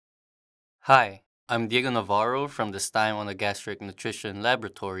Hi, I'm Diego Navarro from the STIME on the Gastric Nutrition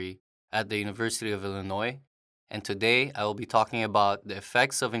Laboratory at the University of Illinois, and today I will be talking about the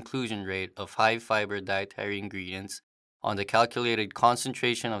effects of inclusion rate of high fiber dietary ingredients on the calculated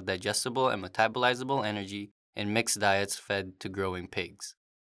concentration of digestible and metabolizable energy in mixed diets fed to growing pigs.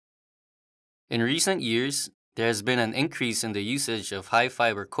 In recent years, there has been an increase in the usage of high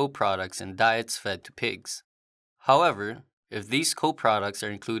fiber co-products in diets fed to pigs. However, if these co-products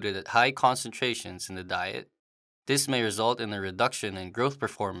are included at high concentrations in the diet, this may result in a reduction in growth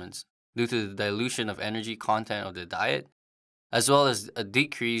performance due to the dilution of energy content of the diet, as well as a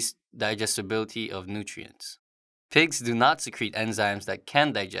decreased digestibility of nutrients. Pigs do not secrete enzymes that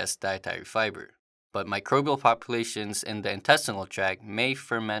can digest dietary fiber, but microbial populations in the intestinal tract may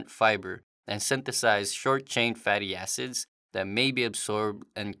ferment fiber and synthesize short chain fatty acids that may be absorbed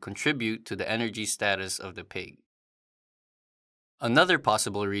and contribute to the energy status of the pig. Another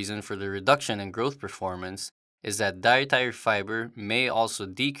possible reason for the reduction in growth performance is that dietary fiber may also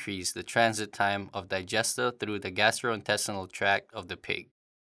decrease the transit time of digesta through the gastrointestinal tract of the pig.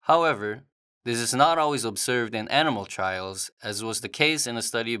 However, this is not always observed in animal trials, as was the case in a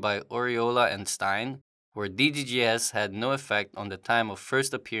study by Oriola and Stein, where DDGS had no effect on the time of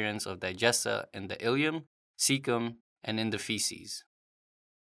first appearance of digesta in the ileum, cecum, and in the feces.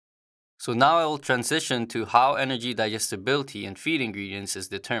 So now I will transition to how energy digestibility in feed ingredients is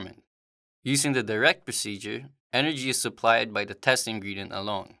determined. Using the direct procedure, energy is supplied by the test ingredient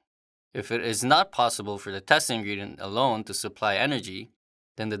alone. If it is not possible for the test ingredient alone to supply energy,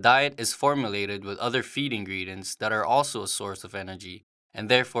 then the diet is formulated with other feed ingredients that are also a source of energy, and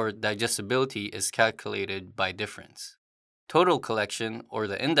therefore digestibility is calculated by difference. Total collection or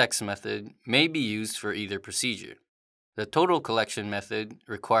the index method may be used for either procedure. The total collection method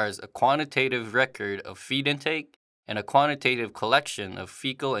requires a quantitative record of feed intake and a quantitative collection of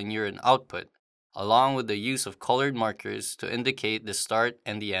fecal and urine output, along with the use of colored markers to indicate the start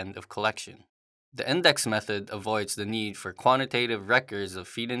and the end of collection. The index method avoids the need for quantitative records of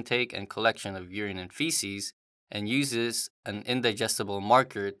feed intake and collection of urine and feces and uses an indigestible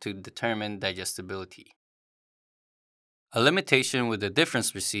marker to determine digestibility. A limitation with the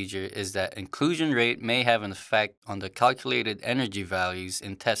difference procedure is that inclusion rate may have an effect on the calculated energy values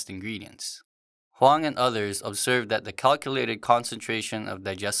in test ingredients. Huang and others observed that the calculated concentration of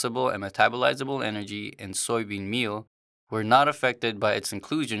digestible and metabolizable energy in soybean meal were not affected by its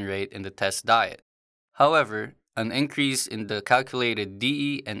inclusion rate in the test diet. However, an increase in the calculated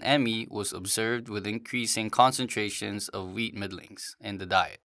DE and ME was observed with increasing concentrations of wheat middlings in the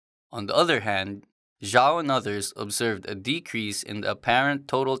diet. On the other hand, Zhao and others observed a decrease in the apparent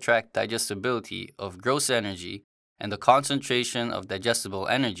total tract digestibility of gross energy and the concentration of digestible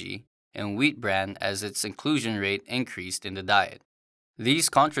energy in wheat bran as its inclusion rate increased in the diet. These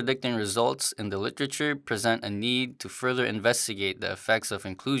contradicting results in the literature present a need to further investigate the effects of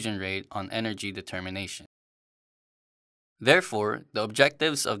inclusion rate on energy determination. Therefore, the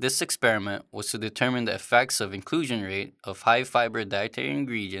objectives of this experiment was to determine the effects of inclusion rate of high fiber dietary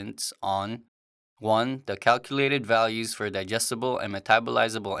ingredients on 1. The calculated values for digestible and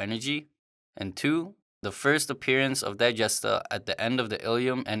metabolizable energy, and 2. The first appearance of digesta at the end of the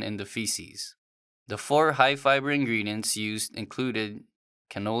ileum and in the feces. The 4 high fiber ingredients used included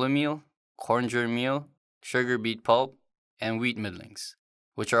canola meal, corn germ meal, sugar beet pulp, and wheat middlings,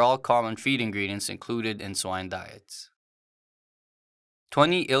 which are all common feed ingredients included in swine diets.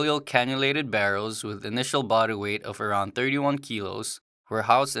 20 ileal cannulated barrels with initial body weight of around 31 kilos were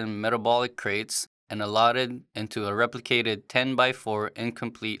housed in metabolic crates and allotted into a replicated 10 by 4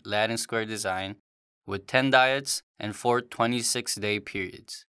 incomplete Latin square design with 10 diets and 4 26-day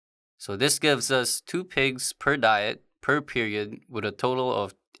periods. So this gives us 2 pigs per diet per period with a total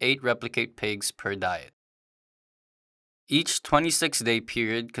of 8 replicate pigs per diet. Each 26-day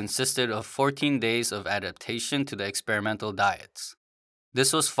period consisted of 14 days of adaptation to the experimental diets.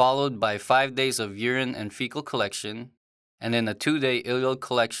 This was followed by 5 days of urine and fecal collection, and then a 2-day ileal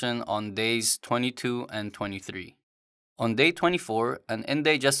collection on days 22 and 23. On day 24, an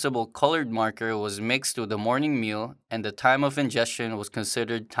indigestible colored marker was mixed with the morning meal, and the time of ingestion was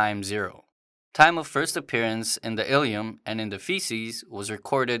considered time 0. Time of first appearance in the ileum and in the feces was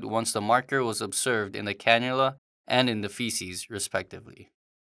recorded once the marker was observed in the cannula and in the feces, respectively.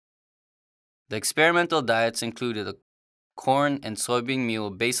 The experimental diets included a corn and soybean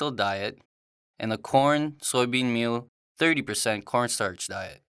meal basal diet and a corn, soybean meal, 30% cornstarch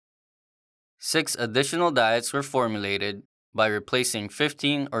diet. 6 additional diets were formulated by replacing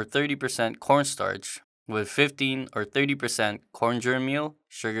 15 or 30% cornstarch with 15 or 30% corn germ meal,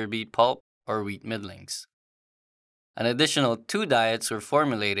 sugar beet pulp, or wheat middlings. An additional 2 diets were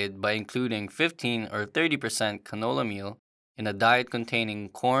formulated by including 15 or 30% canola meal in a diet containing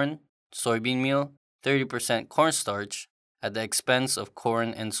corn, soybean meal, 30% cornstarch at the expense of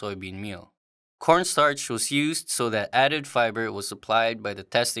corn and soybean meal. Cornstarch was used so that added fiber was supplied by the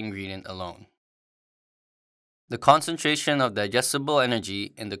test ingredient alone. The concentration of digestible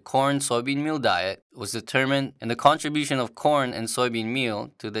energy in the corn-soybean meal diet was determined, and the contribution of corn and soybean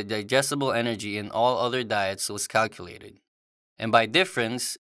meal to the digestible energy in all other diets was calculated. And by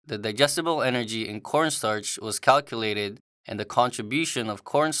difference, the digestible energy in cornstarch was calculated, and the contribution of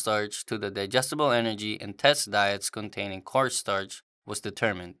cornstarch to the digestible energy in test diets containing cornstarch was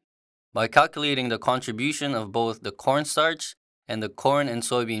determined. By calculating the contribution of both the cornstarch and the corn and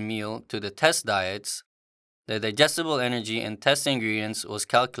soybean meal to the test diets, the digestible energy in test ingredients was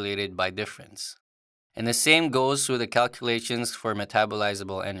calculated by difference. And the same goes with the calculations for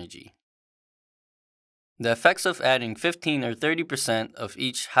metabolizable energy. The effects of adding 15 or 30% of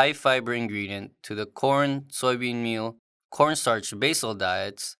each high fiber ingredient to the corn, soybean meal, cornstarch basal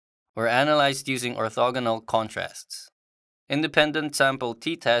diets were analyzed using orthogonal contrasts. Independent sample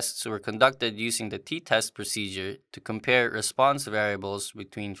t-tests were conducted using the t-test procedure to compare response variables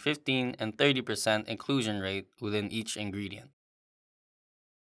between 15 and 30% inclusion rate within each ingredient.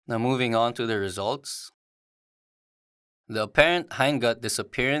 Now moving on to the results. The apparent hindgut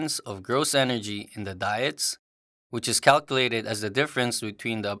disappearance of gross energy in the diets, which is calculated as the difference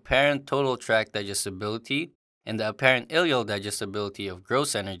between the apparent total tract digestibility and the apparent ileal digestibility of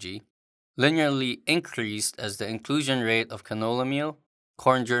gross energy, linearly increased as the inclusion rate of canola meal,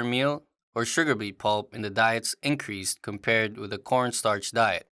 corn germ meal, or sugar beet pulp in the diets increased compared with the cornstarch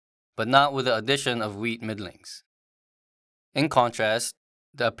diet, but not with the addition of wheat middlings. In contrast,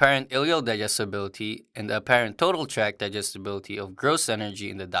 the apparent ileal digestibility and the apparent total tract digestibility of gross energy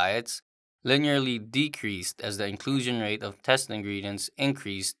in the diets linearly decreased as the inclusion rate of test ingredients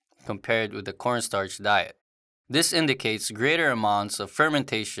increased compared with the cornstarch diet. This indicates greater amounts of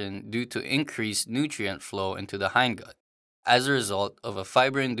fermentation due to increased nutrient flow into the hindgut, as a result of a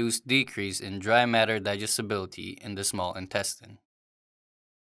fiber-induced decrease in dry matter digestibility in the small intestine.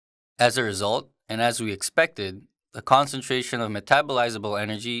 As a result, and as we expected, the concentration of metabolizable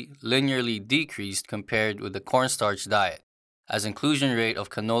energy linearly decreased compared with the cornstarch diet, as inclusion rate of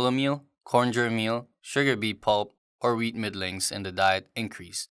canola meal, corn germ meal, sugar beet pulp, or wheat middlings in the diet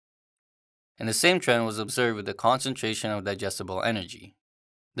increased. And the same trend was observed with the concentration of digestible energy.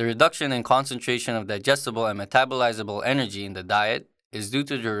 The reduction in concentration of digestible and metabolizable energy in the diet is due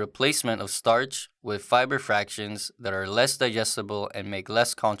to the replacement of starch with fiber fractions that are less digestible and make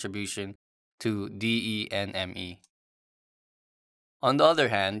less contribution to DE and ME. On the other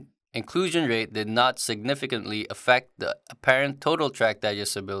hand, inclusion rate did not significantly affect the apparent total tract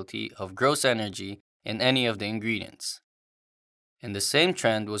digestibility of gross energy in any of the ingredients. And the same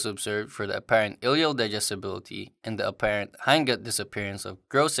trend was observed for the apparent ileal digestibility and the apparent hindgut disappearance of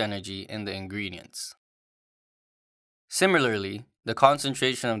gross energy in the ingredients. Similarly, the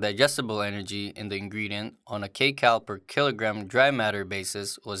concentration of digestible energy in the ingredient on a kcal per kilogram dry matter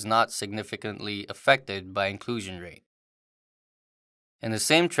basis was not significantly affected by inclusion rate. And the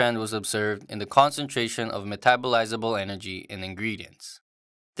same trend was observed in the concentration of metabolizable energy in ingredients.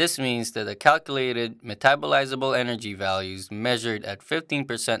 This means that the calculated metabolizable energy values measured at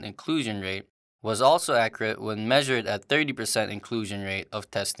 15% inclusion rate was also accurate when measured at 30% inclusion rate of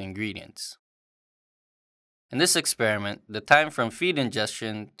test ingredients. In this experiment, the time from feed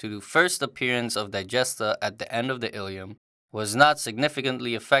ingestion to first appearance of digesta at the end of the ileum was not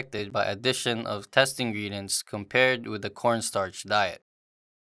significantly affected by addition of test ingredients compared with the cornstarch diet.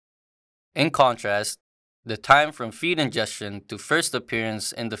 In contrast, the time from feed ingestion to first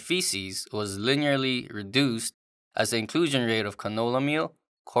appearance in the feces was linearly reduced as the inclusion rate of canola meal,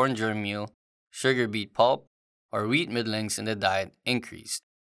 corn germ meal, sugar beet pulp, or wheat middlings in the diet increased.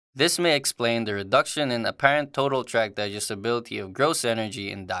 This may explain the reduction in apparent total tract digestibility of gross energy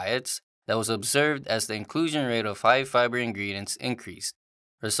in diets that was observed as the inclusion rate of high fiber ingredients increased,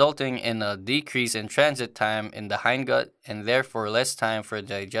 resulting in a decrease in transit time in the hindgut and therefore less time for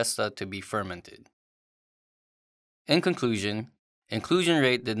digesta to be fermented. In conclusion, inclusion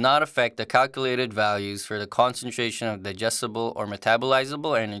rate did not affect the calculated values for the concentration of digestible or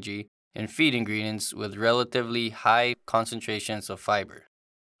metabolizable energy in feed ingredients with relatively high concentrations of fiber.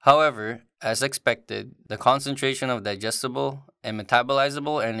 However, as expected, the concentration of digestible and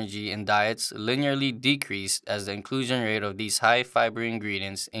metabolizable energy in diets linearly decreased as the inclusion rate of these high fiber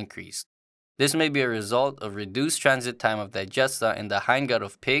ingredients increased. This may be a result of reduced transit time of digesta in the hindgut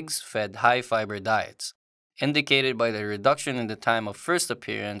of pigs fed high fiber diets, indicated by the reduction in the time of first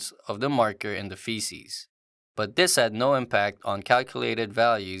appearance of the marker in the feces. but this had no impact on calculated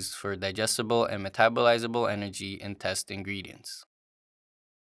values for digestible and metabolizable energy in test ingredients.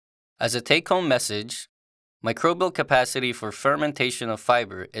 As a take-home message, microbial capacity for fermentation of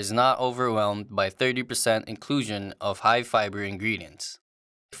fiber is not overwhelmed by 30% inclusion of high-fiber ingredients.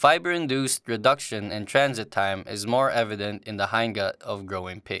 Fiber-induced reduction in transit time is more evident in the hindgut of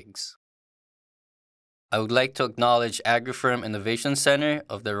growing pigs. I would like to acknowledge AgriFirm Innovation Center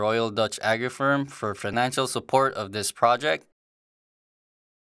of the Royal Dutch AgriFirm for financial support of this project.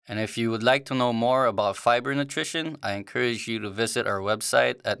 And if you would like to know more about fiber nutrition, I encourage you to visit our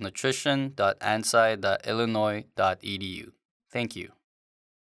website at nutrition.ansci.illinois.edu. Thank you.